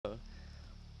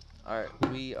Alright,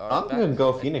 we are I'm back. gonna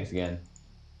go Phoenix again.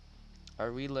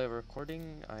 Are we live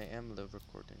recording? I am live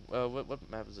recording. Well, what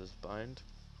map is this? Bind?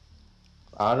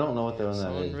 I don't know what the Yeah, one that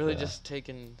someone is. really just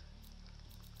taken...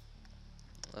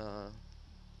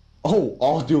 Oh,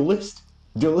 all duelist?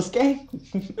 Duelist game?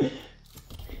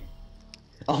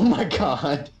 Oh my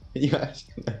god. You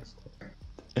actually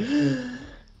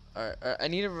Alright, I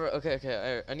need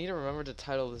to... I need to remember to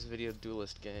title this video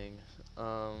Duelist Gang.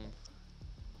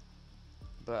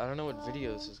 But I don't know what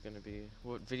video this is gonna be.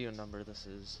 What video number this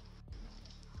is.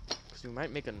 Because we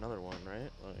might make another one,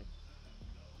 right? Like...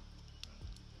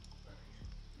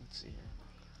 Let's see here.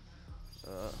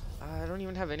 I don't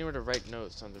even have anywhere to write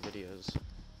notes on the videos.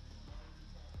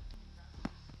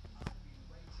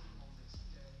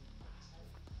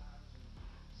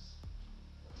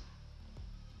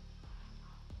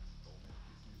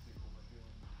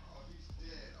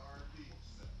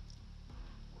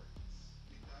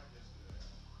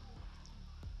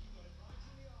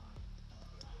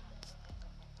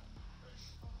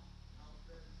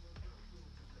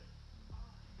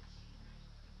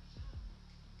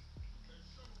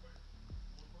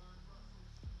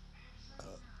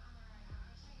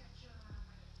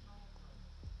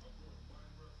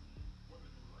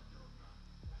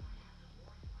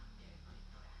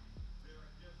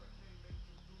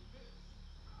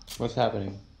 What's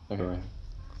happening? Okay.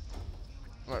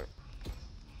 Alright.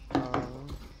 I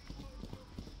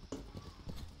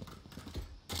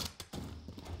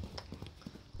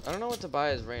don't know what to buy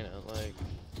as Raina, like...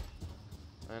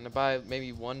 I'm gonna buy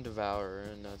maybe one Devourer,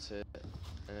 and that's it.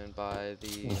 And then buy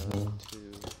the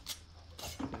two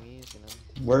thingies, you know?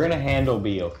 We're gonna handle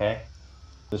B, okay?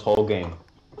 This whole game.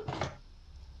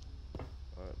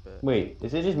 Alright, bet. Wait,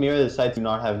 is it just me or the sites do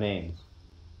not have names?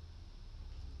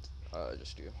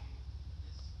 Just you.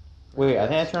 Wait, I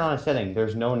think I turned on a setting.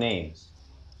 There's no names.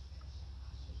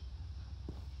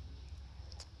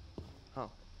 Huh.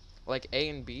 Like A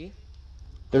and B?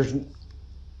 There's...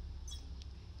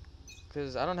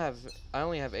 Because I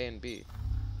only have A and B.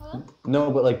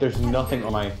 No, but like there's nothing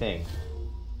on my thing.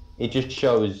 It just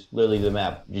shows literally the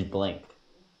map, just blank.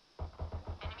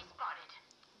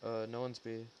 No one's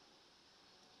B.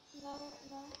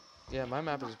 Yeah, my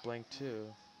map is blank too.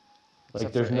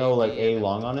 Like there's no like A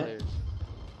long on it?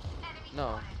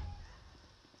 No.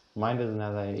 Mine doesn't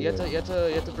have that either. You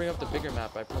have to bring up the bigger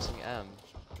map by pressing M.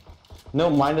 No,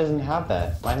 mine doesn't have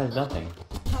that. Mine has nothing.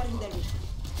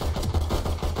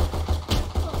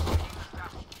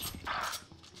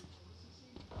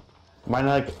 Mine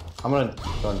like I'm gonna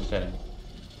go in setting.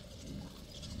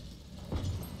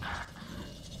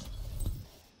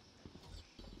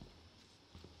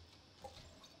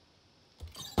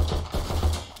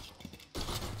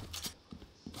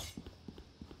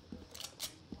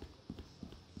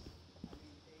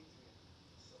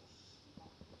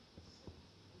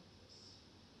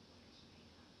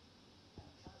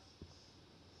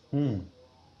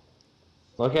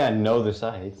 Lucky I know the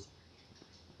sites.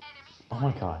 Oh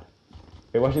my god.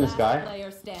 Are you watching the sky? Player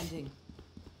standing.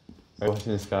 Are you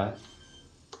watching the sky?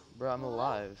 Bro, I'm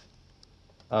alive.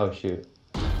 Oh shoot.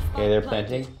 Okay, they're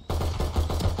planting.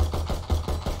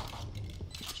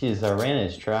 Jesus, our Raina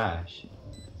is trash.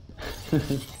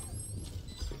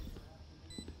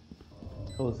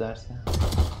 What was that sound?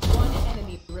 One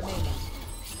enemy remaining.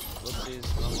 Whoopsies,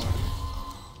 one more.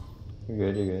 You're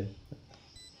good, you're good.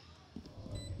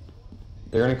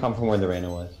 They're gonna come from where the Raina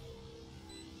was.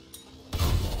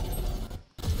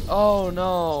 Oh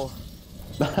no!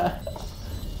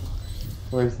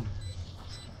 Where's...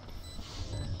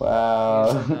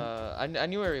 Wow. I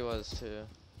knew where he was too.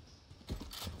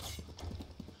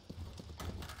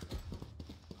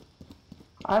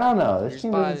 I don't know, this Just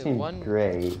team buy doesn't seem one-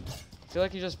 great. I feel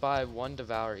like you just buy one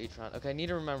Devour each round. Okay, I need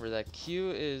to remember that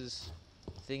Q is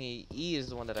thingy, E is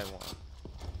the one that I want.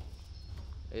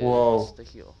 Whoa. It's the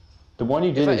heal. The one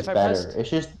you did is I better. pressed- It's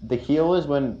just the heal is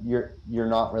when you're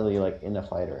not really like in a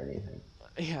fight or anything.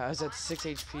 Yeah, I was at 6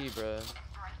 HP, bro.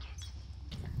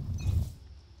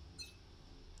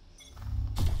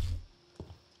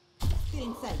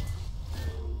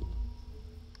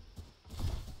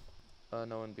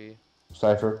 No one B.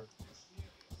 Cypher.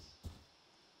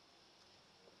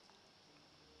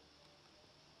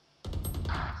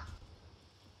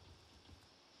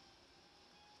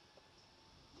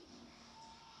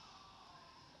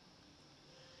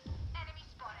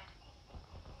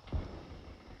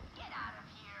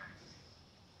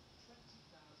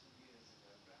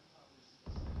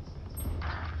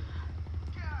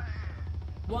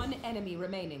 One enemy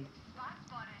remaining.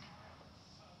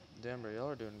 Damn, bro, y'all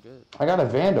are doing good. I got a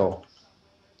Vandal.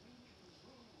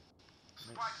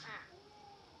 Nice.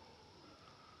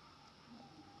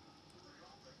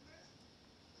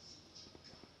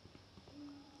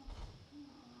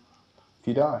 If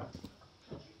you die,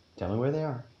 tell me where they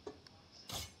are.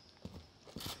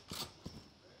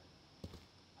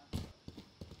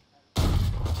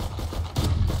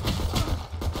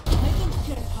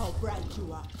 How bright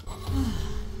you are.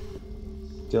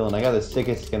 Dylan, I got the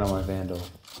sickest skin on my Vandal.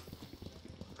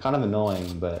 Kind of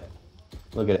annoying, but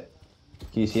look at it.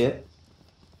 Can you see it?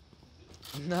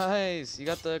 Nice. You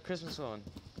got the Christmas one.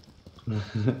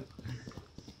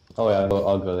 Oh yeah,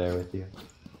 I'll go there with you.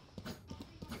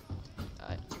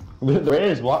 I, The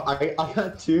Raiders, I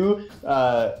got 2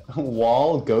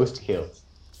 wall ghost kills.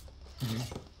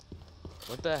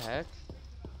 what the heck?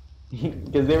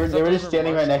 Because they were those just were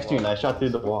standing right Martian next to you, and I shot through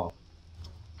the wall.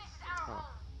 Huh.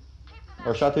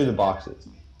 Or shot through the boxes.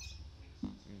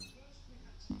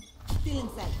 Still in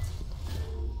sight.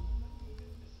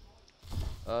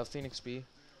 Phoenix B.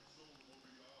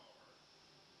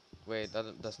 Wait,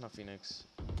 that's not Phoenix.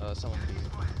 Someone B.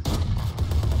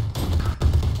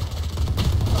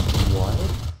 What?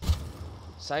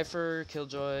 Cypher,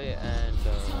 Killjoy, and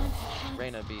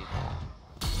Raina B.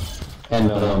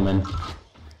 And Omen.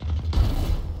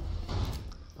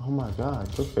 Oh my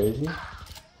god, so crazy.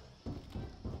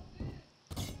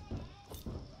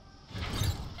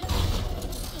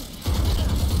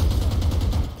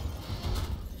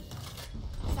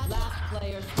 Last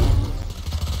player standing.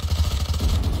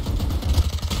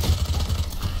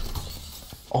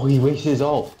 Oh, he wasted his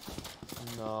ult.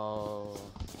 No.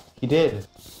 He did.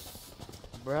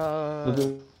 Bruh.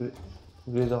 Look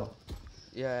at his ult.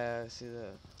 Yeah, I see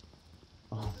that.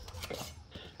 Oh my god.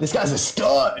 This guy's a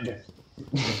stud!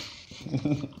 Oh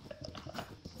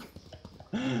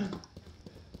my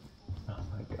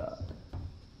god.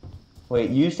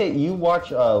 Wait, you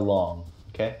watch long,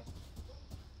 okay?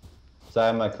 So I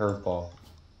have my curveball.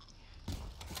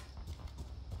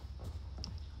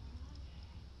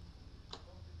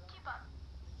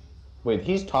 Wait,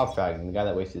 he's top fragging, the guy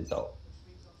that wasted his ult.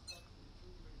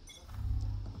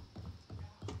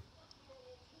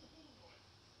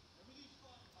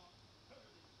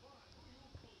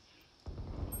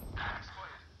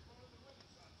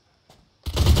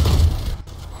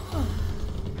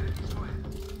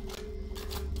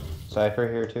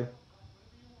 Cypher here too?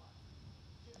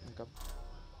 Okay.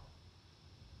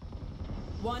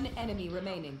 One enemy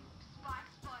remaining.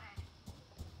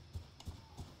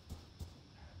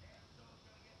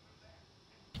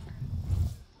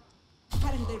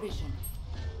 Cutting their vision.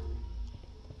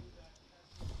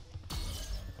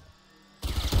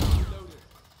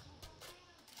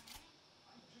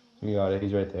 You got it,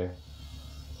 he's right there.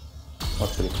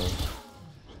 That's pretty close.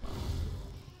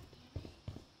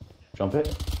 Jump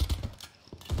it.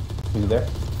 He's there.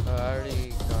 I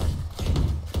already got.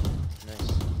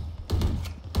 Nice.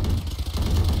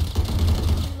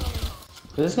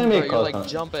 This is gonna be Bro, a you're close like one.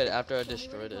 jump it after I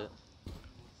destroyed it.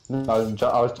 No, I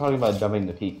was talking about jumping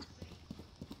the peak.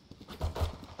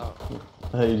 Oh.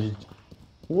 Well,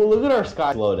 look at our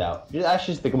sky loadout. That's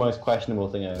just the most questionable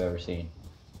thing I've ever seen.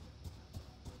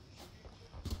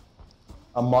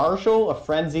 A Marshal, a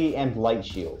Frenzy, and Light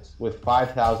Shields with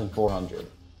 5,400.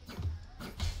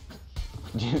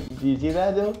 Do you see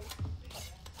that, dude?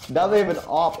 Now they have an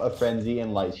AWP, a Frenzy,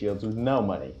 and Light Shields with no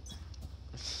money.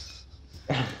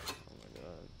 Oh my god.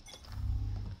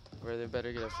 Where they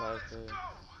better get a 5K.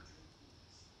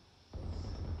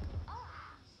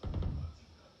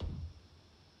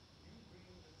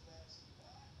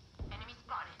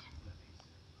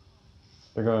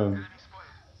 They're going.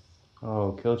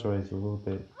 Oh, Killjoy is a little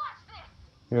bit.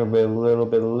 You're gonna be a little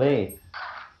bit late.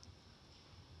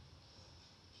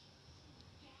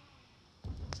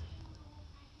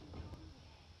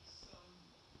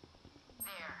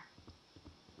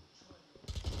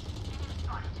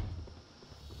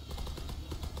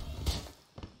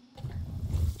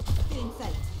 Still in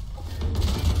sight.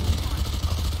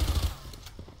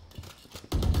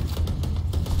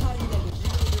 Cutting their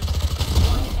vision.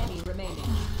 One enemy remaining.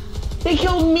 They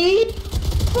killed me?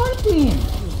 Fuck me!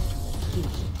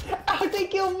 How'd they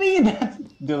kill me? That's...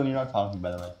 Dylan, you're not talking,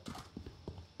 by the way.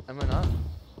 Am I not?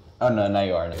 Oh no, now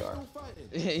you are, now you are.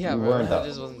 Yeah, You bro. weren't I though.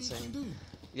 just wasn't saying.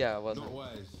 Yeah, I wasn't.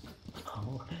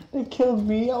 Oh, they killed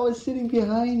me, I was sitting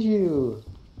behind you.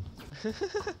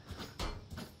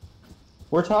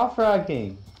 We're top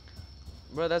fragging.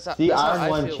 Bro, that's See, that's Iron how I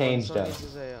 1 feel changed when someone us.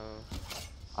 uses a,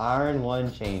 Iron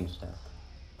 1 changed now.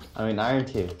 I mean, Iron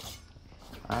 2.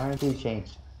 Iron 2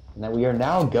 changed. Now we are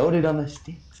now goated on the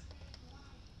sticks.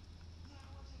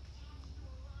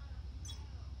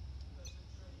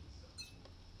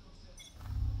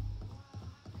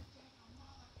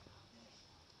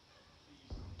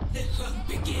 The hunt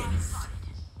begins.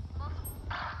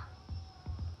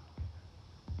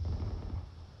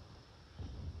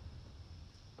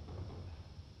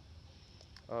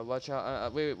 Watch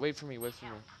out. Wait for me. Wait for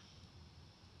me.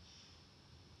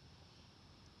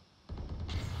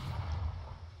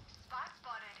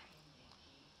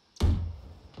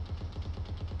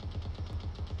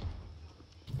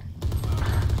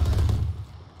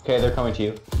 Okay, they're coming to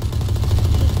you.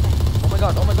 Oh my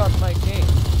god, my game.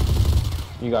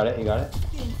 You got it, you got it.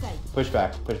 Push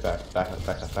back, back up,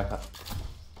 back up.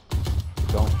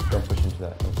 Don't push into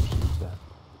that, don't push into that.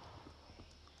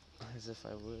 As if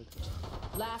I would.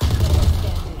 Last player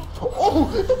standing. Oh,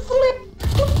 the flip!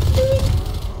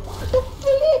 The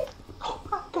flip! Oh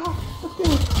my god, the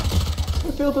flip!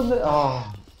 The field of the,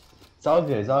 oh. It's all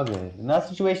good, it's all good. In that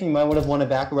situation, you might would have won a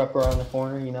backer up around the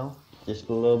corner, you know? Just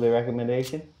a little bit of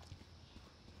recommendation.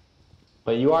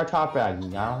 But you are top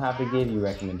fragging. I don't have to give you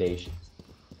recommendations.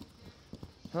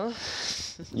 Huh?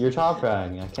 You're top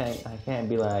fragging. I can't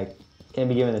be like, can't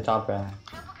be given the top frag.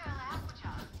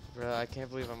 Bro, I can't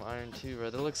believe I'm Iron 2, bro.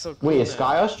 That looks so cool. Wait, is now.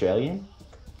 Sky Australian?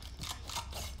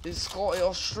 Is Sky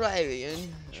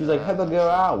Australian? She was like, help a girl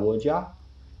out, would ya?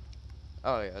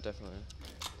 Oh yeah, definitely.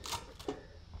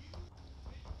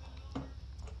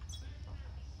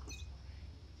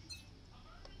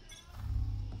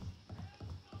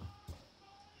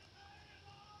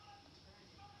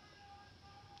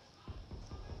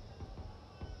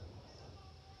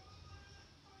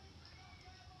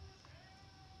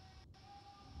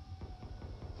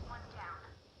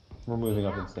 We're moving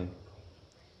up in sync.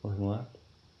 Looking left.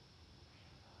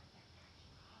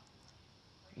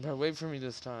 Bro, wait for me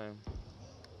this time.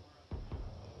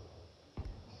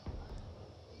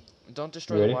 Don't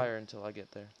destroy the wire until I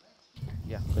get there.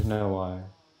 Yeah. There's no wire.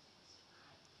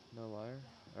 No wire?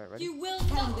 Alright, ready? You will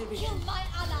not kill my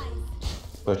allies.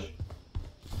 Push.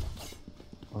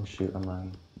 Oh shoot, I'm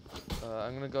lying.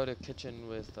 I'm gonna go to kitchen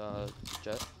with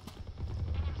Jet.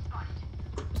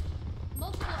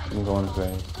 I'm going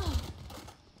gray.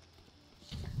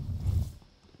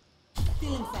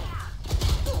 Still inside.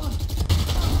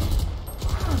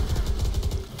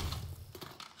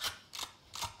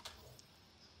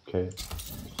 Okay.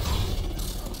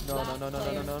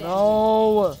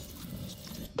 No!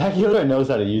 That killer knows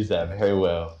how to use that very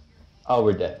well. Oh,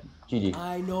 we're dead. GG.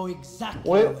 I know exactly.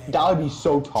 What? That would be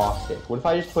so toxic. What if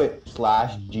I just put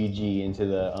 /GG into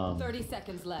the 30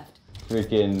 seconds left.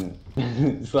 freaking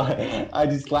I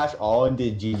just slash all and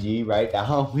did GG right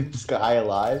now with this guy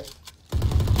alive.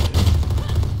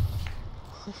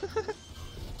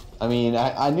 I mean,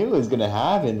 I knew it was gonna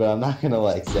happen, but I'm not gonna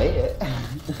like say it.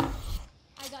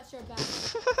 I got your back.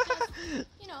 Just,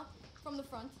 you know, from the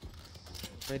front.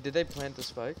 Wait, did they plant the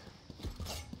spike?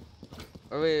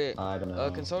 Oh wait. I don't know.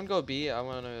 Can someone go B? I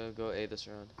wanna go A this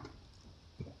round.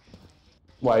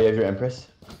 Why, you have your Empress?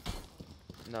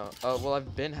 No. Oh well,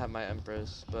 I've been have my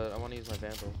Empress, but I want to use my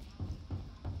Vandal.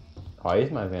 Oh, I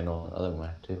use my Vandal on the other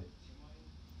map too.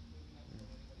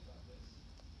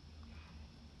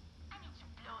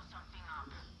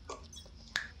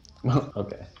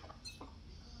 Okay.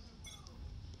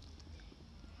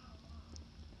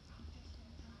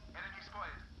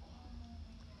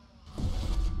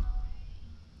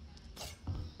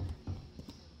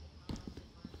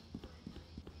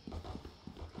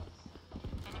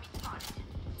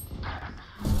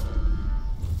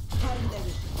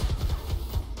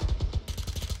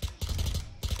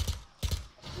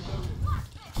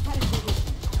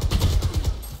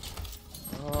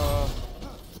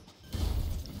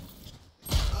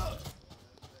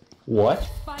 What?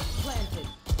 Spike planted.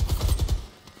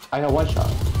 I got one shot.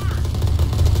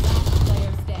 Last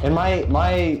player standing. And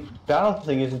my battle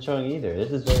thing isn't showing either.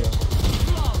 This is very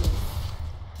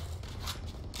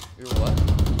You're what?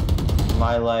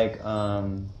 my like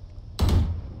We're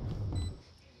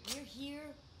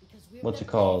here because we're what's the it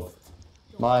called?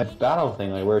 best. My battle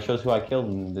thing, like where it shows who I killed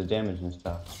and the damage and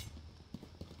stuff.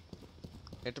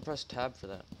 You have to press tab for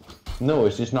that. No,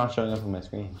 it's just not showing up on my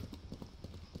screen.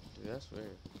 Dude, that's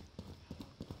weird.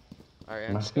 Alright,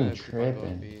 My I'm just gonna screen keep on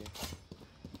going tripping. B.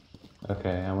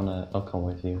 Okay, I'll come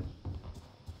with you.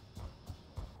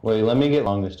 Wait, let me get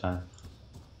long this time.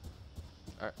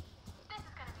 Alright.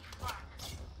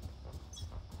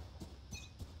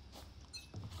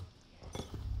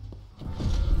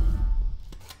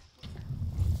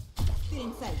 Still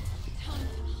inside.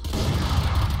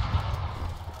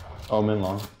 Oh, I'm in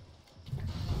long.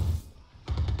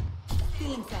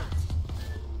 Still inside.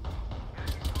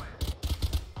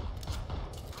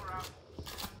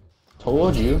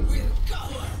 Told you.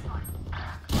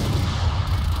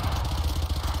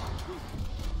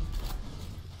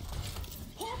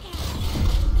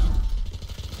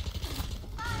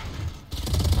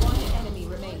 One enemy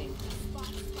remaining.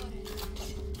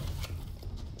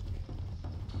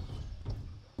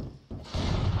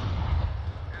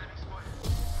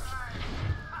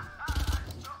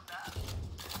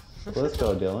 Let's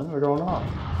go, Dylan. We're going off.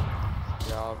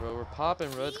 Yeah, bro, we're popping,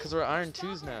 bro. It's because we're Iron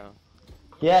 2s now.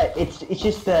 Yeah, it's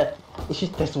just the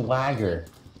swagger.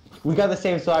 We got the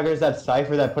same swagger as that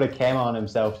Cypher that put a cam on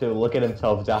himself to look at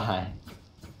himself die.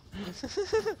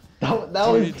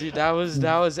 Dude, that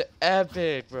was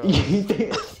epic, bro.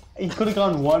 He could have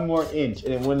gone 1 more inch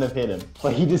and it wouldn't have hit him.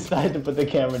 But he decided to put the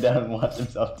camera down and watch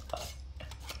himself die.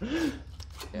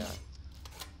 Yeah.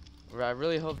 Bro, I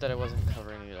really hope that I wasn't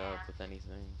covering it up with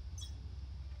anything.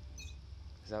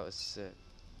 Cause that was sick.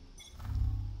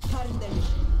 Time to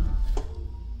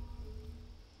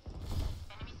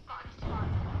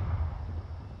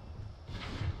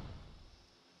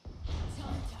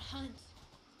hunt.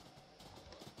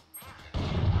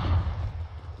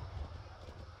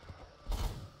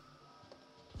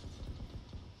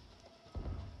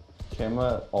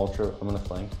 Camera ultra. I'm gonna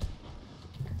flank.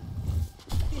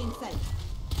 Inside.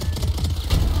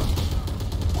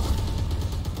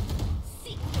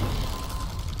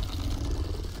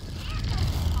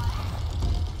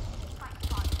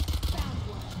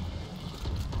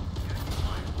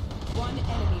 One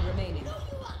enemy remaining.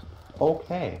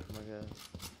 Okay. Oh my god.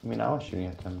 I mean, I was shooting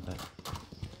at them, but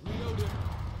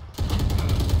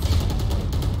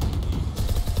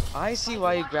I see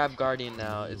why you grab Guardian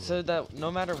now. It's so that no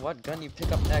matter what gun you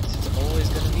pick up next, it's always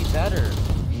gonna be better.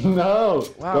 no.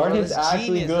 Wow, Guardian's bro,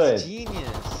 actually genius. good. It's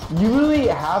genius. You really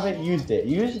haven't used it.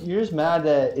 You're just mad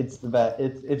that it's the best.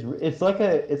 It's like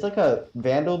a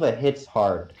Vandal that hits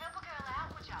hard.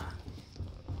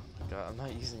 God, I'm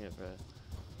not using it, bro.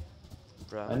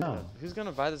 Bro, I know. Who's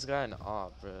gonna buy this guy an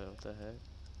op, bro? What the heck?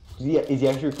 Is he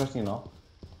actually requesting an all?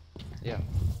 Yeah.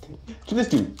 To this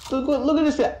dude. Look at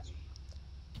this guy.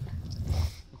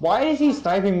 Why is he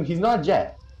sniping? He's not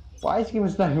Jet. Why is he even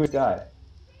sniping this guy?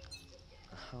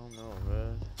 I don't know,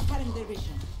 bro. Cutting their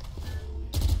vision.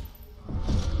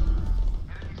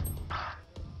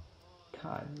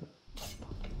 God.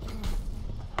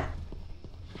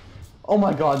 Oh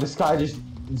my god, this guy just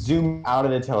zoomed out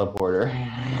of the teleporter.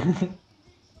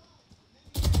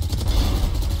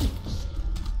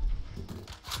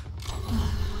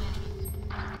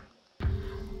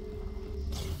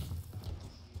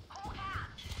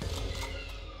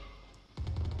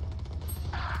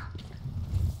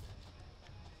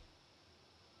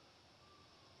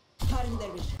 Cutting their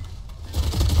vision.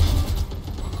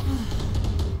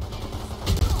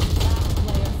 Last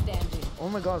player standing. Oh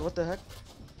my god, what the heck?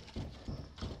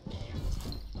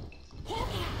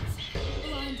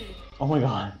 Blinded. Oh my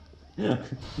god.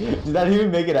 Did that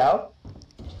even make it out?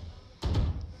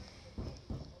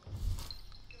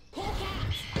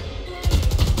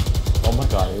 Oh my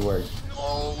god, it worked.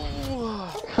 Oh.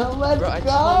 Let's Bro, I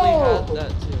go! totally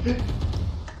had that too.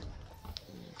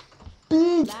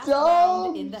 Beat Last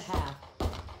round in dog! the half.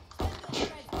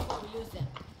 Before we lose them.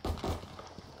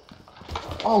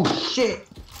 Oh shit!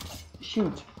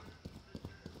 Shoot.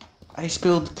 I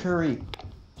spilled curry.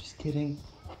 Just kidding.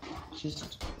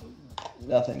 Just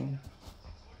nothing.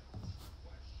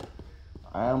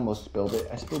 I almost spilled it.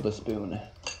 I spilled a spoon.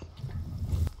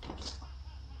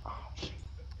 Oh, shit.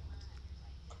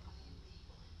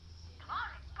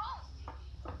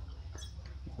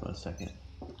 1 second.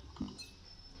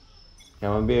 Yeah,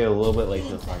 I'm gonna be a little bit late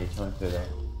to the party, so I'm clear there.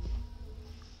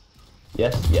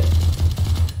 Yes, yes.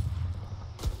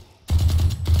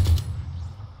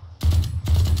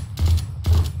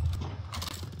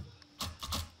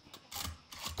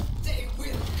 They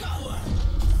will cover.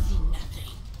 See nothing.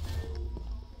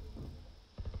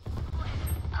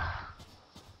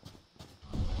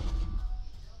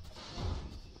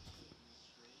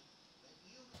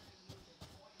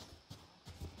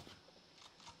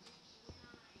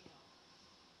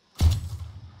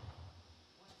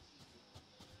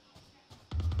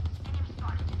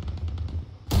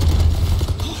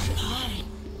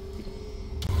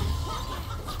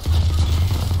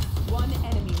 One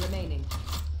enemy remaining.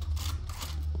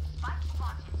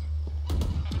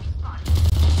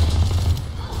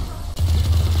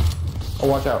 Oh,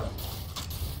 watch out.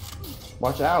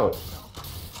 Watch out.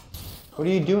 What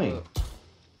are you doing?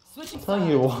 Switching I'm telling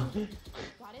you to sides. walk.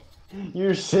 Got it?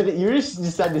 You're sitting. You just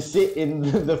decided to sit in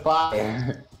the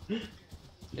fire.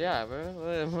 Yeah, bro.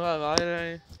 Why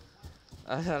did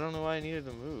I don't know why I needed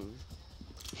to move.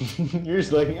 You're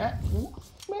just looking at.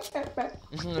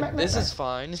 This is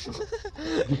fine.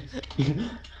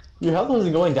 Your health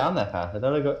wasn't going down that fast. I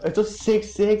thought I'd go. It's a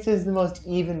 6-6 is the most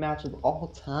even match of all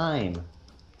time.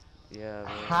 Yeah.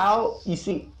 Bro. How you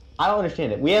see? I don't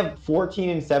understand it. We have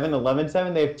 14-7,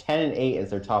 11-7. They have 10-8 as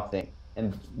their top thing,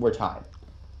 and we're tied.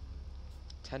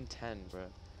 10-10, bro.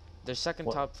 Their second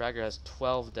What? top fragger has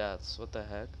 12 deaths. What the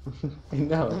heck?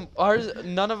 No.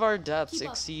 None of our deaths Keep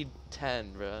up. exceed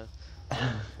 10, bruh.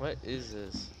 What is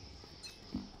this?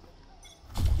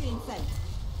 Feeling safe.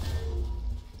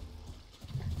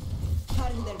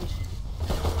 Cutting their vision.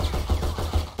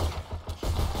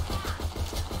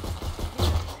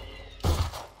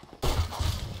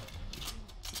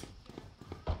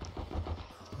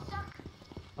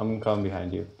 I'm coming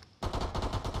behind you.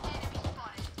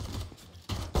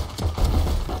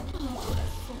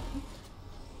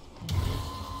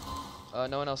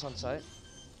 No one else on site?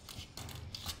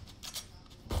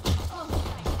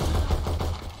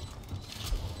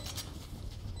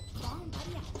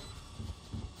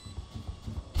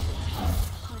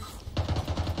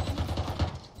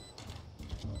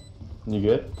 You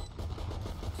good?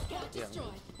 Scout Yeah. destroyed.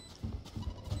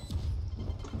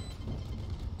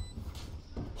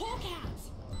 Hawk out.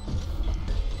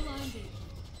 Blinded.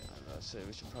 Yeah, that's it.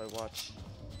 We should probably watch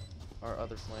our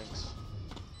other flanks.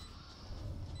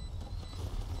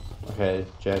 Okay,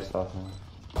 Jack's off now.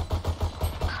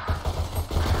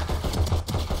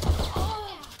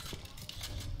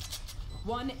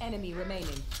 One enemy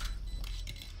remaining.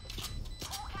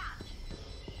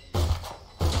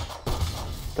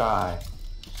 Guy.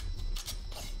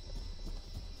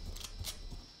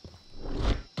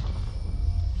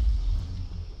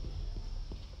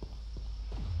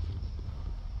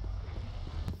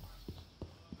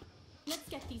 Let's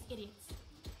get these idiots.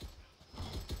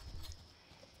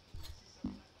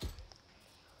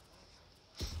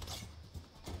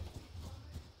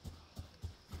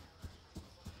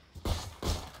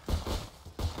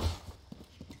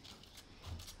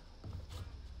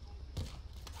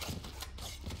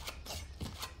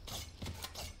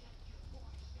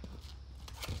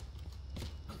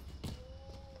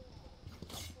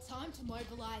 Time to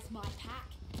mobilize my pack.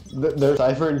 The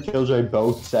Cypher and Killjoy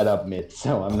both set up mid,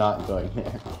 so I'm not going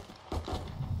there.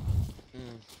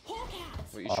 Hawk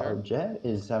out. Were you Our sure? Jet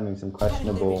is having some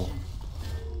questionable.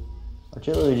 Our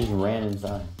Jet literally just ran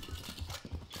inside.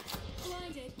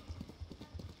 Blinded.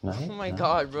 Nice. Oh my nice.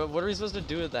 god, bro. What are we supposed to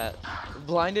do with that?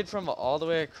 Blinded from all the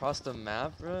way across the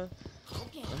map, bro?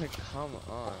 Okay. Like, come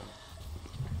on.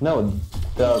 No,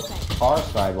 the our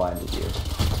side blinded you.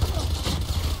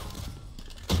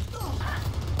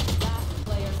 Last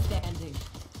player standing.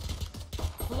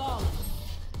 Flawless.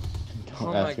 Oh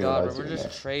Don't my ask me what I god, was bro. We're doing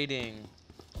just trading.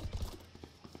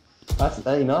 That's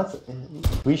you know that's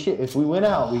we should if we win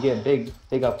out we get big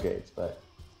upgrades, but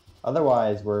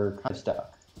otherwise we're kind of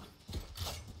stuck.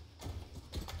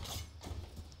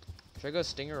 Should I go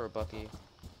Stinger or Bucky?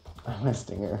 I'm a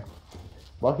Stinger.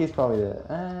 Bucky's probably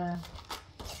the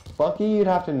Bucky you'd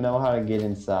have to know how to get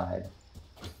inside,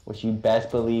 which you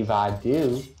best believe I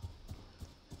do.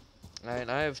 Alright,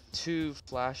 I have 2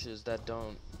 flashes that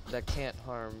can't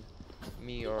harm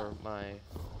me or my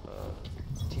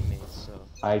teammates, so.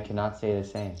 I cannot say the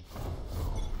same.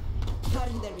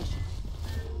 Cutting their vision.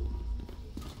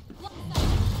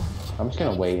 I'm just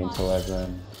gonna wait until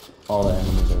all the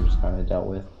enemies are just kind of dealt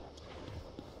with.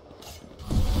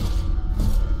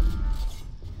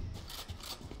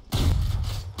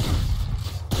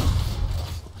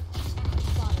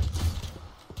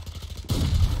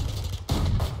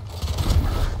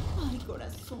 My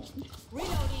corazón.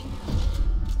 Reloading.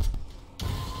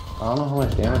 I don't know how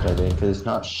much damage I did because it's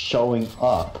not showing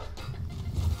up.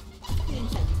 Feeling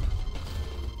safe.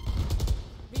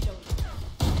 Reloading.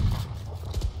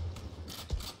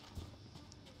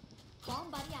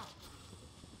 Bomb buddy out.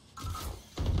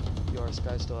 Your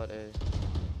Sky's still at A.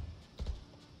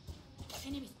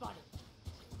 Enemy spotted.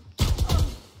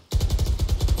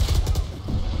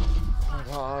 Oh my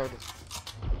god.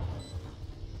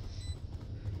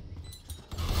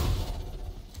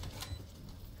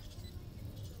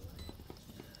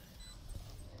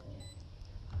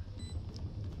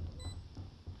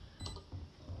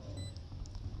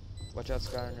 Watch out,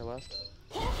 Sky on your left.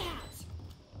 Hawk out.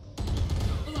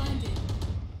 Blinded.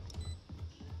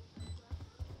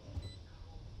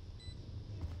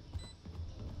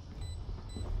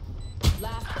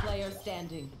 Last player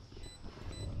standing.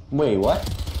 Wait, what?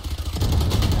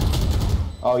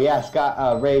 Oh yeah,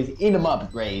 Scott, Raze, eat him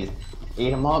up, Raze.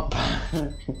 Eat him up.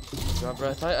 So, bro,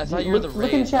 I thought you were the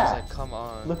Look in Rays. I was chat. like, come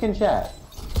on. Look in chat.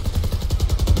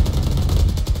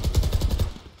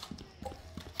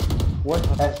 What's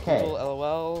SK? People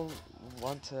LOL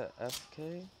want to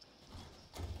FK?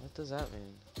 What does that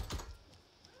mean?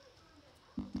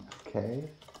 Okay.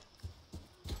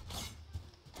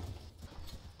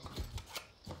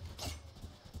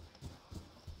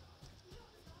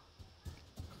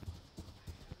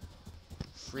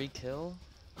 Free kill?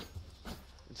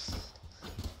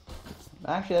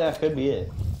 Actually, that could be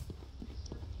it.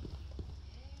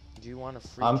 Do you want a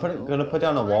free I'm kill? gonna put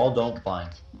down a wall. Don't blind.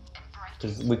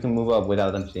 Cause we can move up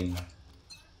without them seeing us.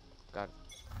 Got it.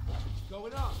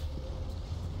 Going up.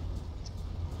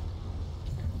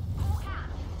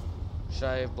 Should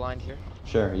I blind here?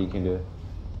 Sure, you can do it.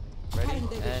 Ready?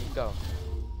 And go.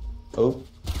 Oh.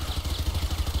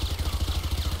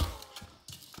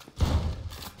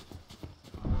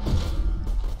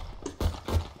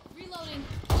 Reloading.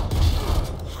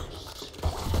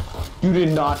 You did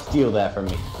not steal that from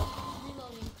me.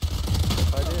 Reloading.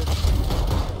 I did.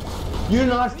 You did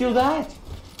not steal that.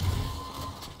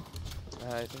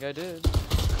 I think I did.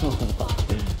 Oh my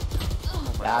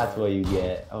That's what you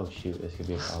get. Oh shoot, this could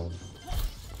be a problem.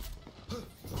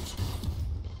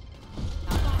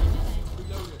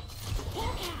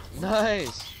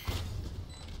 Nice.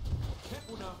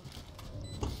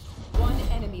 One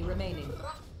enemy remaining.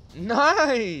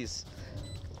 Nice.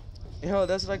 Yo,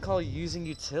 that's what I call using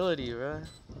utility, right?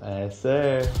 Yes,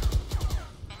 sir.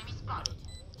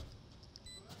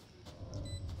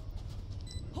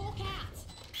 Whole cat.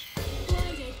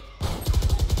 Blinded.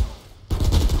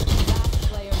 Last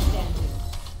player standing.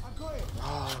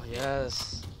 Oh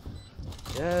yes.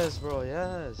 Yes, bro.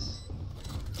 Yes.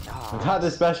 I got the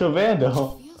special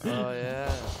vandal. Oh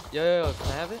yeah. Yo,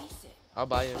 can I have it? I'll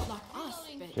buy you. Like us,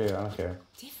 but Sure, I don't care.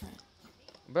 different.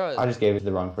 Bro, I just gave it to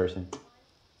the wrong person.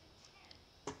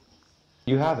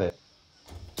 You have it.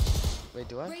 wait,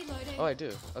 do I? Reloading. Oh, I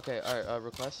do. Okay, alright,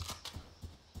 request.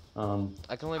 Okay.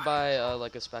 I can only buy,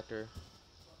 like, a Spectre.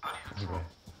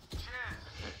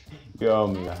 You owe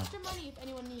me that. Extra money if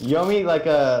anyone needs. You owe me like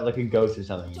a ghost or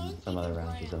something in some other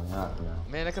rounds or something. I don't know.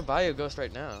 Man, I could buy you a Ghost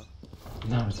right now.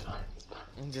 No, it's fine. It's fine.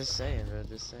 I'm just saying, bro,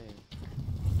 just saying.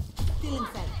 Feeling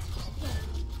sent.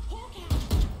 Whole cat.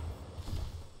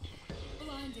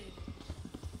 Blinded.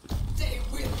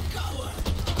 Reloading.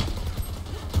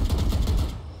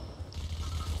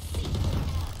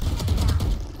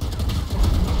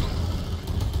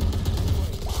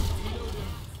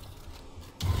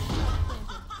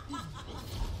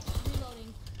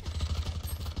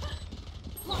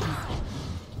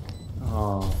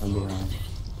 Oh, I'm behind.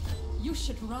 You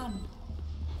should run.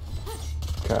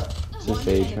 Crap. It's One just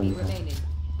Sage from enemy behind. remaining.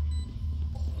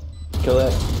 Kill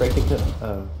that. Break the kill.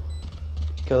 Oh.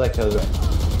 Kill that kill right.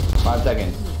 5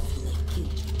 seconds.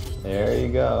 There you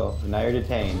go. Now you're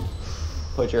detained.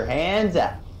 Put your hands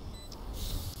up.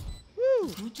 Woo!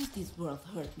 Much of this world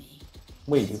hurt me.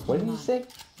 Wait, what did you say?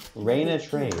 Raina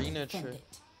trade. Arena trip.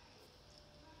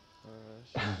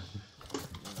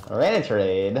 Raina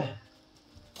trade.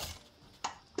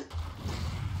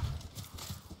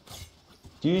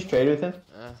 Do you just trade with him?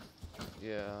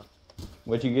 Yeah.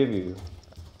 What'd you give you?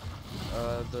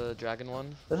 The dragon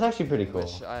one. That's actually pretty cool.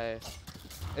 Which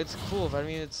it's cool, but I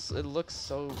mean, it looks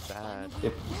so bad.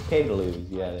 It's pay to lose,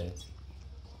 yeah it is.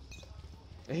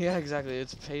 Yeah, exactly.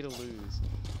 It's pay to lose.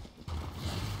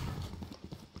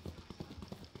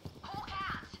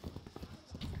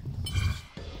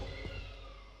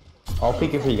 I'll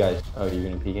peek it for you guys. Oh, you're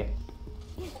gonna peek it?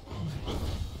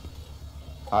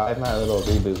 I have my little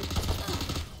reboot.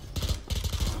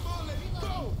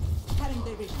 Cutting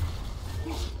the ring.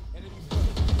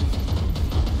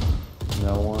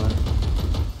 No one.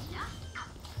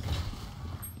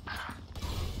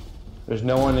 There's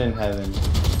no one in heaven.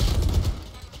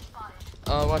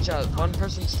 Watch out. One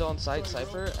person's still on site,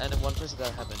 Cypher, and then one person's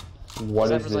at heaven. What is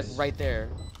Cypher's this? like right there.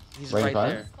 He's Right in right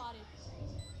front? there. Spotted.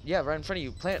 Yeah, right in front of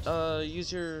you. Plant.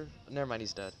 Use your. Never mind.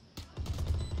 He's dead.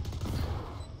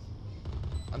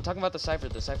 I'm talking about the Cypher.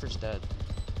 The Cypher's dead.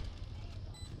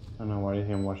 I don't know, why do you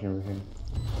think I'm watching everything?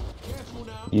 Careful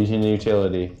now. Using the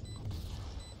utility.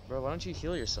 Bro, why don't you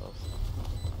heal yourself?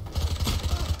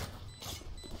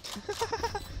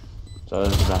 So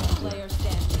this is Last about player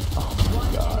standing. Oh my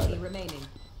One god. enemy remaining.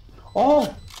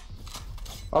 Oh!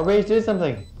 Our race did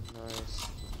something! Nice.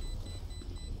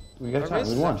 We got Our time, race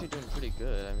we is won. actually doing pretty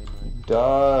good. I mean, like.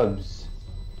 Dubs.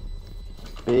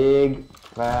 Big,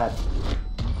 fat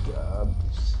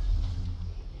dubs.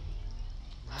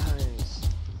 Nice.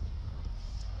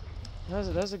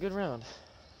 That was a good round.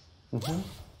 Mm-hmm.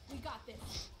 We got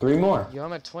this. 3 more. Yo,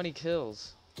 I'm at 20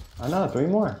 kills. I know, 3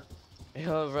 more.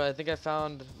 Yo, bro, I think I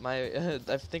found my.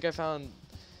 I think I found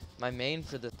my main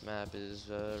for this map is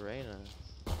Raina.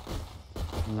 I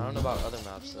don't know about other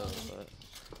maps though, but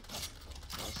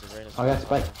honestly, Raina's I got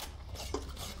pretty Spike. fire.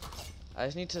 I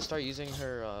just need to start using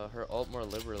her her ult more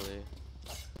liberally.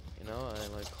 You know,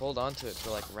 and like hold on to it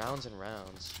for like rounds and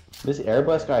rounds. This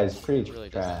Airbus guy is pretty It really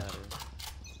doesn't trash. matter.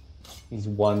 He's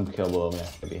 1 kill below me. I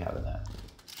could be having that.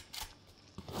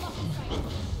 Lock in sight.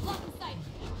 Lock in sight.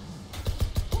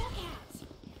 Whole cat.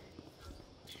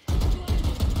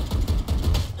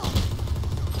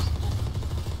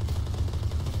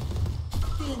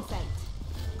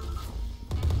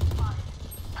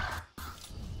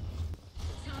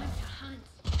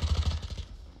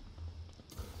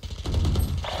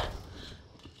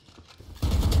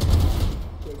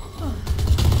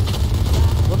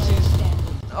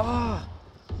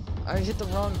 hit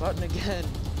the wrong button again.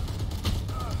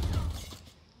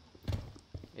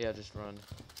 Yeah, just run.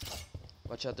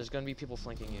 Watch out, there's gonna be people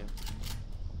flanking you.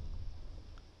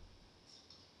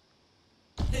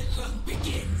 The hunt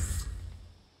begins.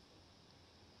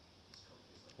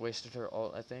 Wasted her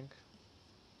ult, I think.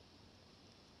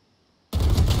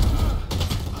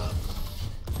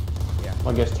 Yeah. Well,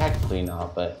 I guess technically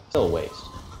not, but still a waste.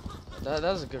 That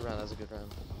was a good round, that was a good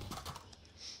round.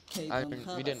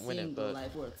 We didn't win it, but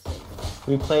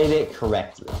We played it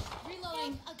correctly.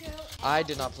 Reloading. I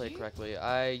did not play it correctly.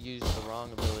 I used the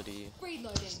wrong ability.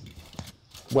 Reloading.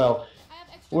 Well, I have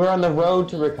extra we're on the road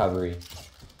to recovery.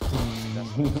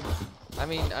 I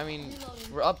mean,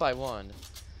 we're up by 1.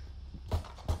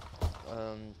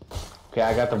 Okay,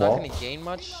 I got the We're not wall. gonna gain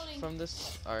much from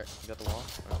this. Alright, you got the wall?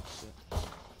 Alright,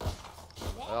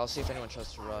 good. I'll see if anyone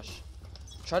tries to rush.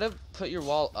 Try to put your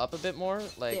wall up a bit more,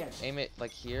 like There. aim it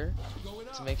like here, Going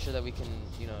to up. make sure that we can,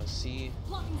 you know, see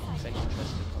blocking if sight. anyone tries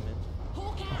to come in.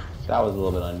 Hawk out. That was a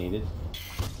little bit unneeded.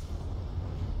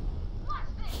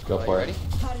 Go You for ready? it.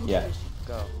 Cutting Yeah. division.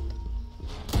 Go.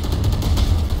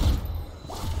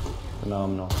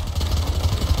 Phenomenal.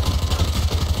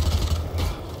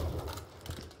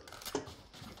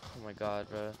 Oh my god,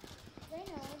 bro. Raina,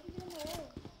 why'd you get in the way?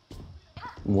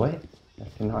 What? I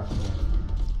cannot.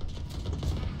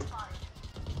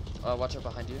 Watch out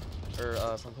behind you.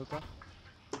 Or, from hookah.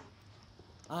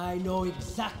 I know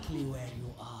exactly where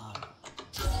you are.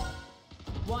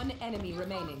 One enemy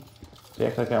remaining. They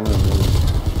act like I'm gonna move.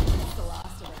 That's the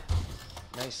last of it.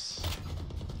 Nice.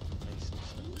 Nice.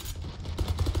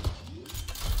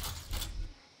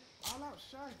 I'll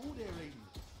outshine all their ladies.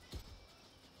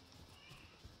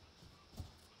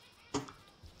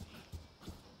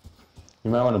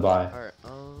 You might want to buy. Alright,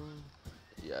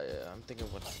 yeah, I'm thinking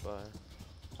what to buy.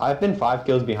 I've been 5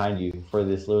 kills behind you for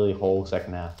this literally whole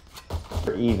second half.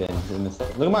 We're even in the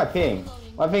second. Look at my ping.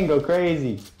 My ping go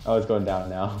crazy. Oh, it's going down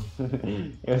now.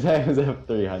 it was at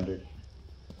 300.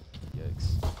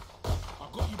 Yikes. I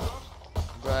got you, bro.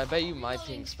 Bro, I bet you my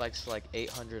ping spikes to like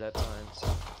 800 at times.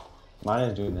 Mine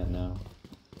is doing that now.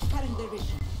 Cutting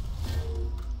division.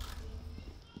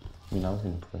 I mean, I was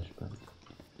gonna push, but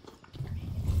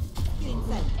Get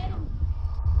inside.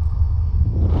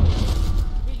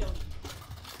 Reload.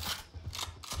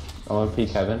 I want to peek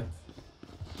heaven.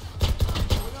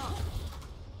 Going up.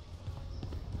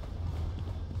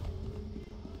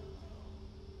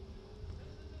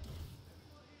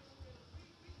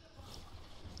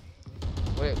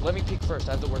 Wait, let me peek first.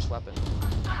 I have the worst weapon.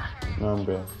 No, I'm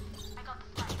good.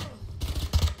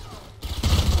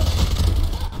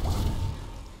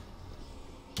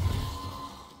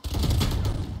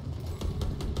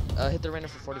 Hit the Raina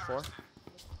for 44.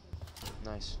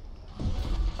 Nice.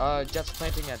 Jet's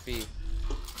planting at B.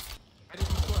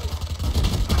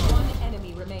 One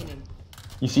enemy remaining.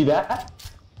 You see that?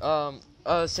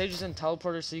 Sage is in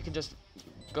teleporter, so you can just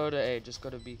go to A. Just go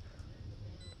to B.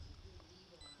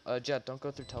 Jet, don't go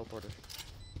through teleporter.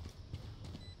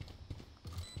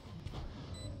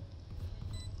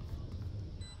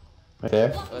 Right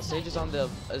there. Sage is on the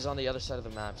other side of the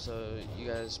map, so you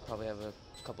guys probably have a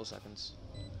couple seconds.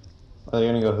 Are they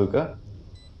gonna go hookah?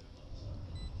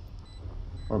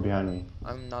 Or behind me?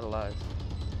 I'm not alive.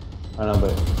 I know,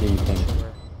 but do you think? Sure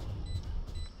where.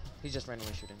 He's just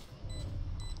randomly shooting.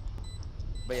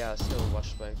 But yeah, still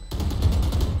watch spike.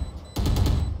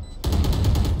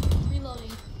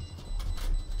 Reloading.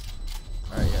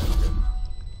 Alright, yeah, good.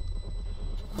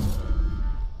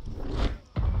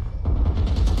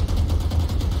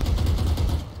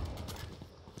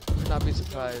 Would not be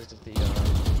surprised if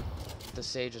the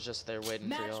Sage is just there waiting for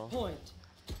Match y'all. point.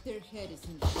 Their head is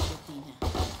in the guillotine.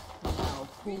 Now,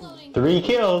 cool. Reloading. 3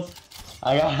 kills.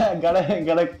 I gotta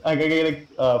get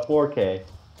a 4K,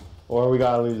 or we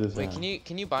gotta lose this Wait, round.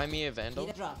 can you buy me a Vandal?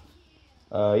 Need a drop.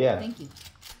 Yeah. Thank you.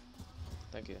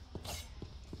 Thank you.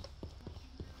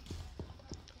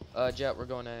 Jet, we're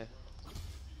going A.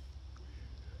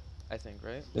 I think,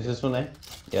 right? Is this one A?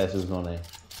 Yeah, this is one A.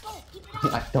 Oh, keep it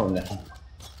up. I don't know.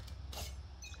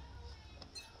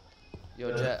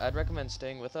 Yo, Jet, I'd recommend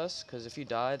staying with us, because if you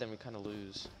die, then we kind of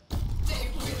lose.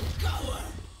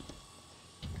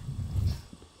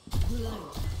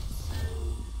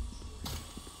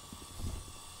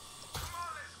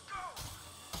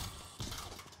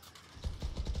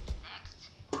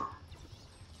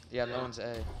 Yeah, no one's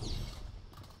A.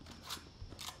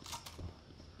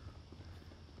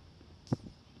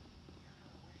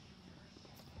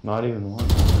 Not even one.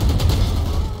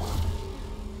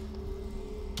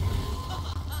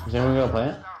 Is anyone gonna play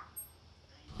it?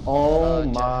 Oh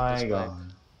Jeff, my this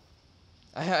god.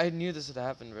 I knew this would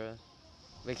happen, bro.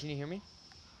 Wait, can you hear me?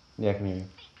 Yeah, I can hear you.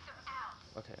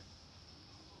 Okay.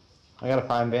 I got a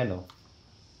prime vandal.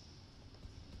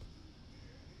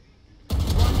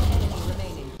 One enemy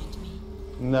remaining.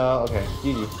 No, okay.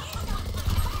 GG.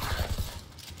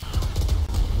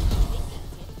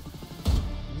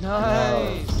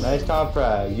 Nice. No. Nice top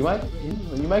frag. You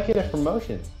might get a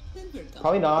promotion.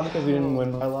 Probably not because we didn't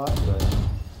win by a lot, but.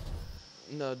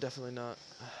 No, definitely not.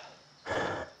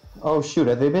 Oh shoot!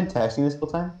 Have they been texting this whole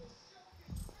time?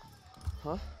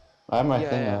 Huh? I have my Yeah,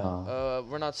 thing yeah. on.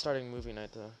 We're not starting movie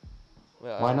night though.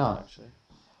 Well, I Why don't know, not? actually.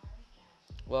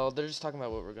 Well, they're just talking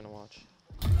about what we're gonna watch.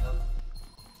 I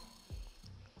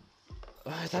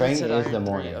thought it Train said is Iron the 3.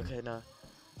 morning. Okay, no.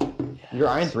 You're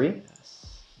Iron Yes, 3? yes.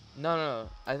 No, no,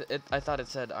 no. I thought it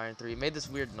said Iron 3. It made this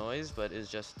weird noise, but it's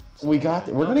just. We got.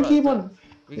 We're No, gonna bro, keep bro, on.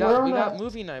 We we're got on a-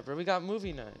 movie night, bro. We got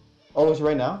movie night. Oh, it's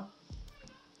right now.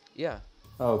 Yeah.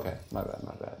 Oh, okay. My bad.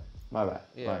 My bad. My bad.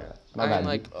 Yeah. My bad. My I bad. mean,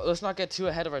 like, let's not get too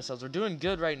ahead of ourselves. We're doing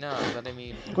good right now, but I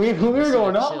mean. we let's were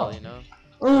going chill, off. you know.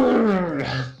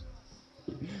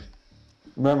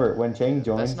 Remember, when Chang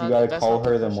joins, you gotta call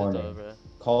her the morning.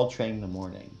 Call Chang the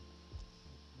morning.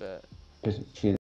 But. Because she